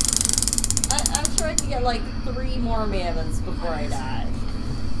I'm sure I can get like 3 more mammoths before I die.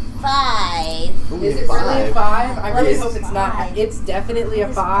 5. Ooh, way. Is it really a 5? I really Yes. hope it's not. 5. It's definitely a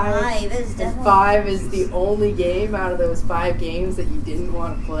 5. It's And definitely 5 is the only game out of those 5 games that you didn't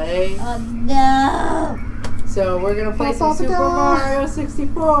want to play. Oh no! So we're gonna play some Super Mario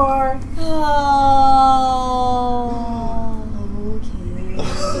 64. Oh,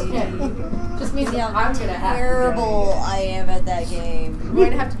 okay. Just means See how I'm gonna have terrible to I am at that game. donate. We're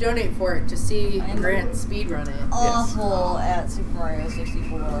going to have to donate for it to see I'm Grant speedrun it. Awful at Super Mario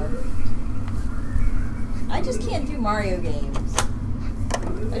 64. I just can't do Mario games.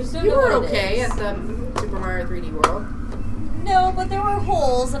 I just don't You know were what it okay is. at the Super Mario 3D World. No, but there were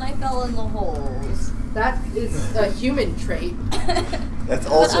holes and I fell in the holes. That is a human trait. That's But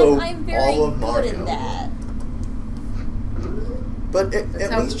also I'm very all of good Mario. at that. But That's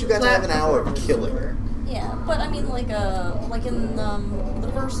at how least you got to have an hour of killing. Yeah, but I mean, like in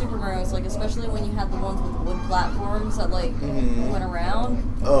the first Super Mario's, like especially when you had the ones with wood platforms that like went around.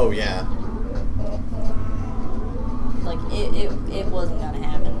 Oh yeah. Like it wasn't gonna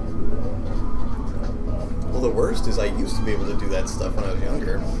happen. Well, the worst is I used to be able to do that stuff when I was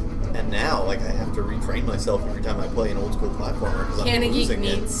younger, and now like I have to retrain myself every time I play an old school platformer because I'm Canna Geek losing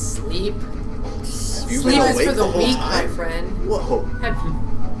it. needs sleep. You've Sleep been is awake for the whole weak, time? my friend. Whoa.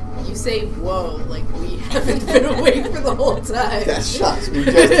 You say whoa, like we haven't been awake for the whole time. That shocks me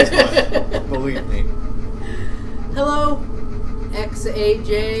just as much. Believe me. Hello,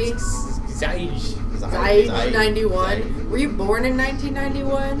 XAJ. Zaid 91. Were you born in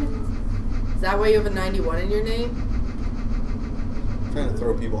 1991? Is that why you have a 91 in your name? I'm trying to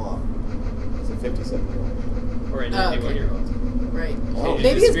throw people off. It's a 57-year-old. Or a 91-year-old. Right. Oh.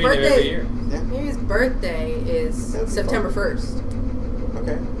 Maybe his birthday. Yeah. Maybe his birthday is That'd be September fun. 1st.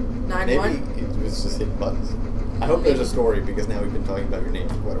 Okay. 9-1. Maybe it was just hitting buttons. I hope there's a story because now we've been talking about your name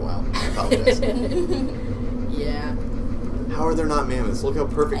for quite a while. I apologize. Yeah. How are there not mammoths? Look how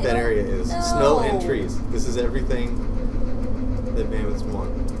perfect that area is. know. Snow and trees. This is everything that mammoths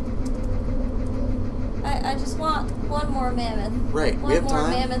want. I just want one more mammoth. Right. One We have more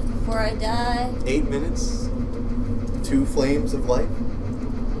time. mammoth before I die. 8 minutes. 2 flames of life.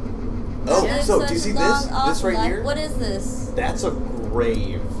 Oh, Live so such do you see a this? long, This awesome right life. here? What is this? That's a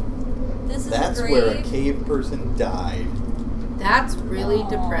grave. This is That's a where a grave. cave person died That's really Aw.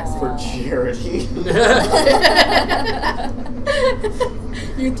 depressing. for charity.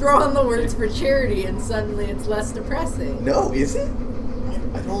 You throw on the words for charity and suddenly it's less depressing. No, is it?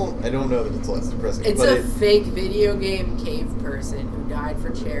 I don't know that it's less depressing. It's but a fake video game cave person who died for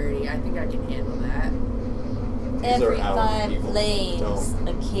charity. I think I can handle that. These are Every our 5 people. flames,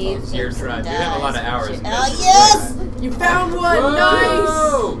 a cave You're person right. dies. You have a lot of hours. Oh, yes! You found one! Whoa!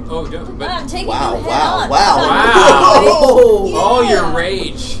 Nice! Oh, don't, but I'm taking Wow, you head wow, on. wow. Wow. all Yeah. your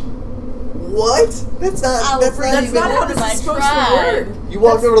rage. What? That's I not. was That's like- not That's even. not how this My is supposed tribe. to work. You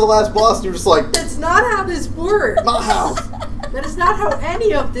walked over to the last boss and you're just like, That's not how this works. not how. That is not how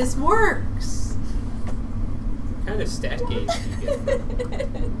any of this works. What kind of stat gauge do you get?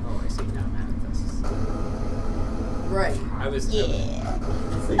 Oh, I see. Now manifests. Right. I was. Yeah.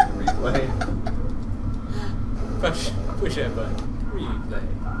 Save the replay. Push that button. Replay.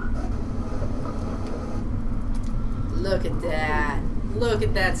 Look at that. Look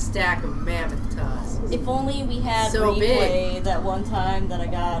at that stack of mammoth tusks. If only we had So replay big. that one time that I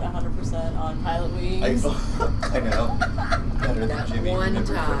got 100% on Pilot Wings. I know. Better That than Jimmy. one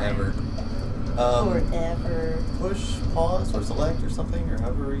Remember time. forever. Forever. Push, pause, or select, or something, or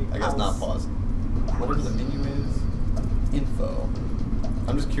however. I guess not pause. Whatever the menu is. Info.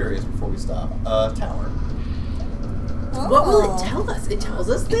 I'm just curious before we stop. Tower. What will it tell us? It tells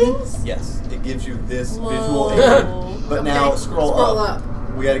us things? Yes, it gives you this Whoa. visual aid. But Okay, now scroll up.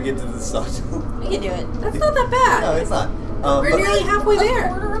 up. We gotta get to the sun. We can do it. That's not that bad. No, it's not. We're but- nearly halfway A there.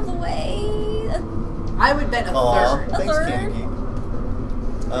 quarter of the way. I would bet a Aw, third. thanks, third. Candy.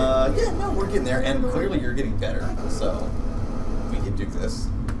 Yeah, no, we're getting there, and clearly you're getting better, so we can do this.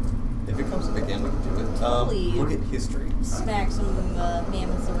 If it comes up again, we can do it. Please. Look at history. Smack some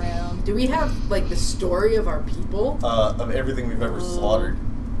mammoths around. Do we have, like, the story of our people? Of everything we've ever Ooh. slaughtered.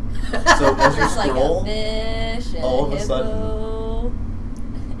 So as you There's like scroll, a fish and all of a a sudden- hippo.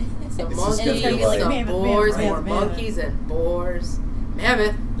 Some It's just gonna monkeys, be like- some Mammoth, boars, mammoth, more mammoth. monkeys and boars.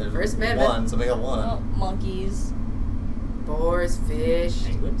 Mammoth. there's First mammoth. one, somebody got one. Oh, monkeys. Boars, fish.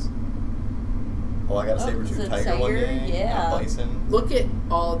 Penguins? Oh, I got a Oh, saber it's tooth a tiger one tiger? day. Yeah. A bison. Look at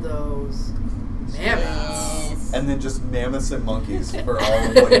all those mammoths. Yes. And then just mammoths and monkeys for all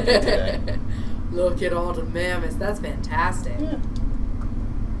of what you did today. Look at all the mammoths. That's fantastic. Yeah.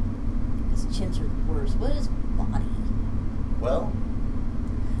 These chimps are worse. What is body? Well,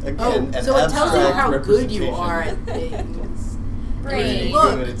 Oh, again, an so it tells you abstract how good you representation. are at things. Brain.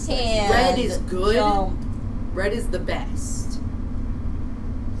 Look, Good, it's- Hand. red is good. Jump. Red is the best.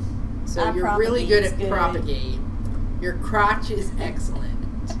 So Our you're really good at propagate's good. propagate. Your crotch is excellent.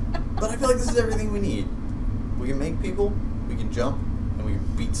 But I feel like this is everything we need. We can make people, we can jump, and we can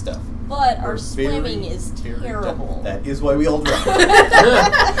beat stuff. But We're our swimming very, is very terrible. dumb. That is why we all drown.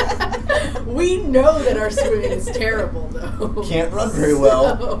 We know that our swimming is terrible, though. Can't run very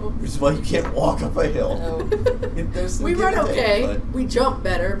well, So- which is why you can't walk up a hill. No. There's some We give run and take, okay. but We jump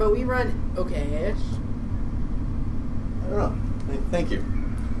better, but we run okay-ish. I don't know. Thank you.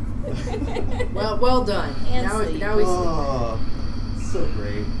 Well done. And Now sleep. we sleep. Oh, so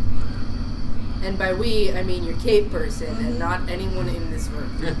great. And by we, I mean your cave person Mm-hmm. and not anyone in this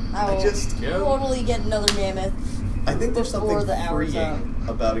room. I will just- totally get another mammoth. I think there's Before something the hour's freeing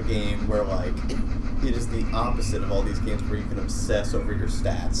about a game where, like, it is the opposite of all these games where you can obsess over your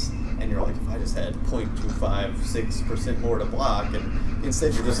stats. And you're like, if I just had 0.256% more to block, and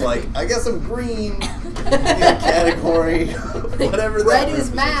instead you're just like, I guess I'm green in a category, whatever that Red is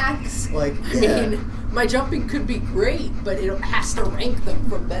represents. max. Like, I mean, my jumping could be great, but it has to rank them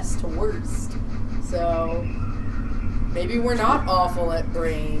from best to worst. So maybe we're not awful at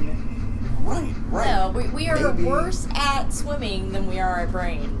brain. Right. No, we are Maybe. worse at swimming than we are at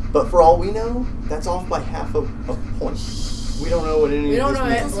brain. But for all we know, that's off by half a point. We don't know what any We don't of know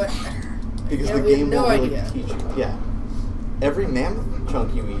this it, means. what, Because yeah, the we have game no won't really idea. teach you. Yeah. Every mammoth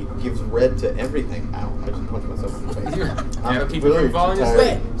chunk you eat gives red to everything. Ow, I just punched myself in the face. That'll keep you from falling tired.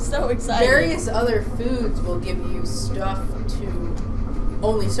 asleep. So excited. various other foods will give you stuff to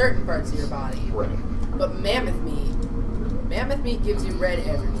only certain parts of your body. Right. But mammoth meat gives you red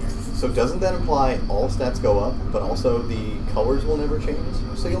everywhere. So doesn't that imply all stats go up, but also the colors will never change?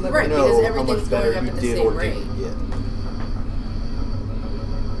 So you'll never Right, know because how everything's much better going up you at the did same or rate. didn't get.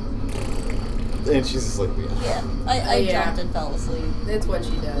 And she's asleep again. Yeah, I Yeah. jumped and fell asleep. That's what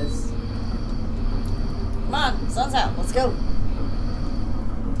she does. Come on, sun's out. Let's go.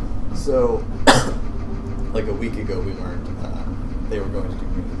 So, like a week ago, we learned they were going to do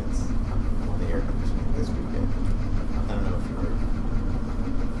maintenance on the air conditioning this weekend. I don't know if you heard.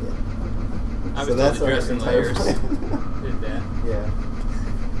 Yeah. I was So that's told to dress our in entire layers. plan. Did that. Yeah.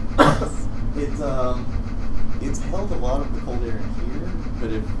 It's held a lot of the cold air in here,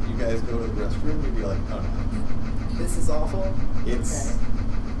 but if you guys go to the restroom, you'd be like, oh no. This is awful. It's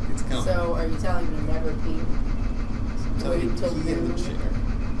coming. So are you telling me never pee? So Wait you till pee in the noon?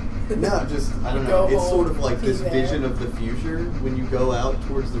 chair. No, just, I don't You know. go It's sort of home, like pee this there. vision of the future when you go out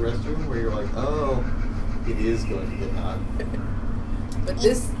towards the restroom where you're like, oh, it is going to get hot. But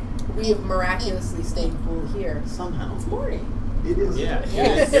this, we have miraculously stayed cool here. Somehow. It's morning. It is. Yeah,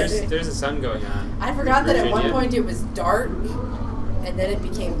 Yes. there's a sun going on. I forgot that at one Virginia. point it was dark, and then it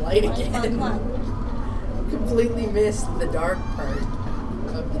became light again. Come on. Completely missed the dark part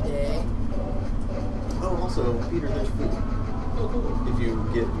of the day. Oh, also, Peter, there's food. If you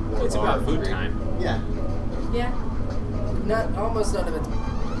get more It's about food hungry. time. Yeah. Yeah. Almost none of it's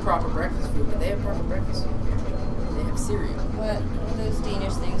proper breakfast food, but they have proper breakfast food here. They have cereal. But those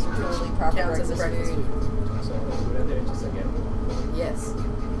Danish things are totally proper Counts as breakfast breakfast food. food. So food out there, just like Yes.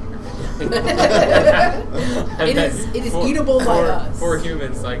 it It is eatable by us. For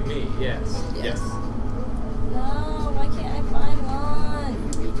humans like me, yes. Yes. No, why can't I find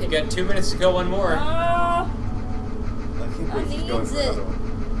one? You got 2 minutes to kill one more. Oh, I can't I wait to go needs for it. another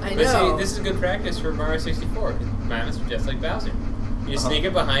one. I But know. see, this is good practice for Mario 64. Because mammoths are just like Bowser. You sneak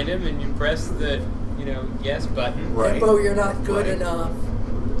it behind him and you press the, yes button. Right. Hippo, you're not good Right. enough.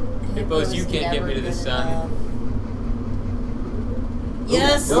 Hippos, you Hippos can't get never me to the good sun. enough.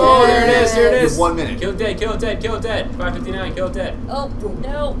 Yes. Oh, there it is, there it You is. have 1 minute. Kill it dead, kill it dead, kill it dead. 5:59, kill it dead. Oh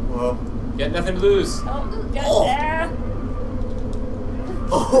no. Well. Got nothing to lose. Oh, God. Oh. Ah.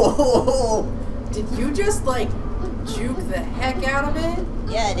 Oh. Did you just juke the heck out of it?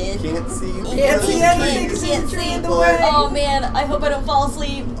 Yeah, I did. Can't see. Can't because see you anything can't because can't there's a tree see. in the But- way. Oh man, I hope I don't fall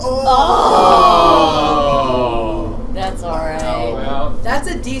asleep. Oh. That's alright. Well, That's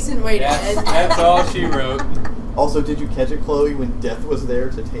a decent way to end that's all she wrote. Also, did you catch it, Chloe, when Death was there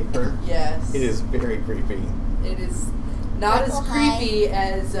to take her? Yes. It is very creepy. It is not as Michael, hi. creepy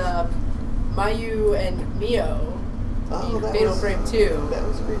as Mayu and Mio Oh, in that Fatal was, Frame 2. That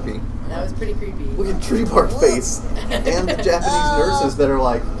was creepy. That was pretty creepy. Look at Tree Bark face and the Japanese nurses that are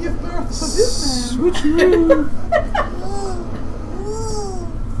like, give birth to this man.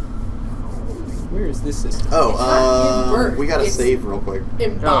 Where is this system? It's not give birth, We gotta it's- save real quick.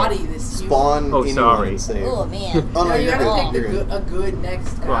 Embody this human. Spawn Oh, anyone sorry. and save. Oh man. Oh, No, you you're gotta good. pick You're good. a good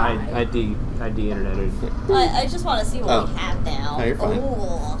next guy. Well, I de-interneted. I just want to see what Oh. we have now. No, you're fine.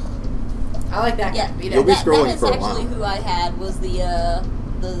 Oh. I like that Yeah, guy. Beat You'll it. be that scrolling is for a actually while. who I had was the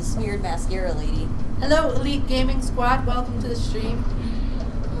smeared mascara lady. Hello, Elite Gaming Squad. Welcome to the stream.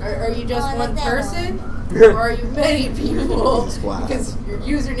 Are you just Oh, I like one that person? Or are you many people? Squad. Because your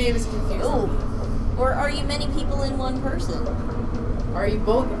username is confusing. Oh. Or are you many people in one person? Are you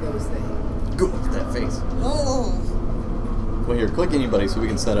both of those things? Go, look at that face. Oh. Well, here, click anybody so we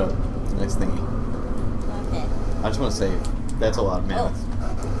can set up the next thingy. Okay. I just want to save. That's a lot of mammoths.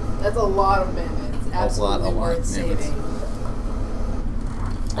 That's a lot of minutes. Absolutely a lot worth of saving.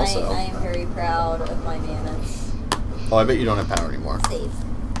 Also- I am very proud of my mammoths. Oh, I bet you don't have power anymore. Save.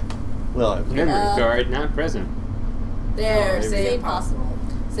 Well, I Memory card, not present. There, Oh, save. Save possible.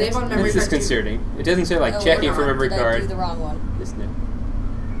 Save on memory That's card. disconcerting. It doesn't say Oh, checking or for not. memory Did I card. do the wrong one? Isn't it?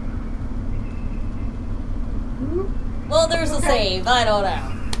 Well, there's a save. I don't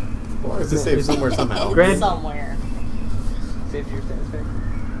know. Well, it's to save somewhere somehow. Grant- Somewhere. Save to your satisfaction.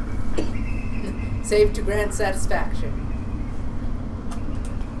 Save to grant satisfaction.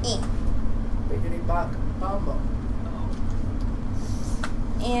 Biggity bok bombo.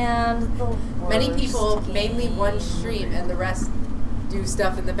 And the Many worst people, mainly one game. stream, and the rest do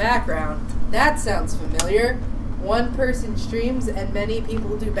stuff in the background. That sounds familiar. One person streams and many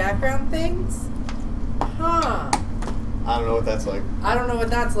people do background things? Huh. I don't know what that's like. I don't know what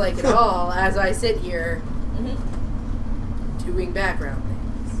that's like at all as I sit here doing background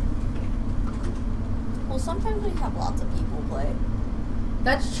things. Well, sometimes we have lots of people play.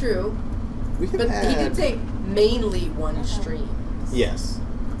 That's true. We have But he did had... say mainly one stream, Yes.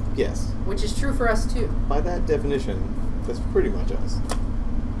 Yes. which is true for us too. By that definition, that's pretty much us.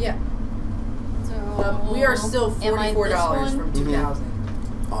 Yeah. So We are still am I $44 this one? from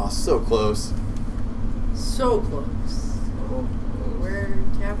 2000. Oh, so close. So close. We're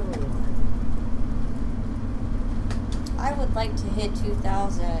capital one. I would like to hit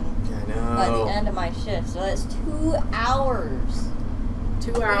 2,000 I know. by the end of my shift. So that's 2 hours.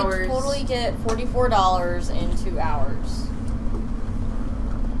 2 We hours. totally get $44 in 2 hours.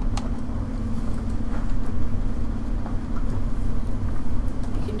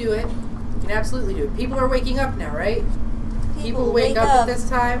 You can do it. You can absolutely do it. People are waking up now, right? People wake up at this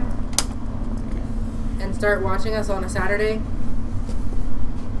time and start watching us on a Saturday.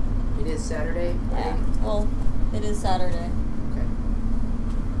 It is Saturday. Yeah. Well, it is Saturday. Okay.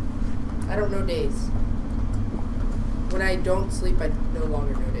 I don't know days. When I don't sleep, I no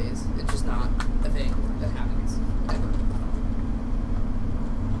longer know days. It's just not a thing that happens ever.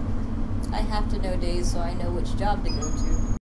 I have to know days so I know which job to go to.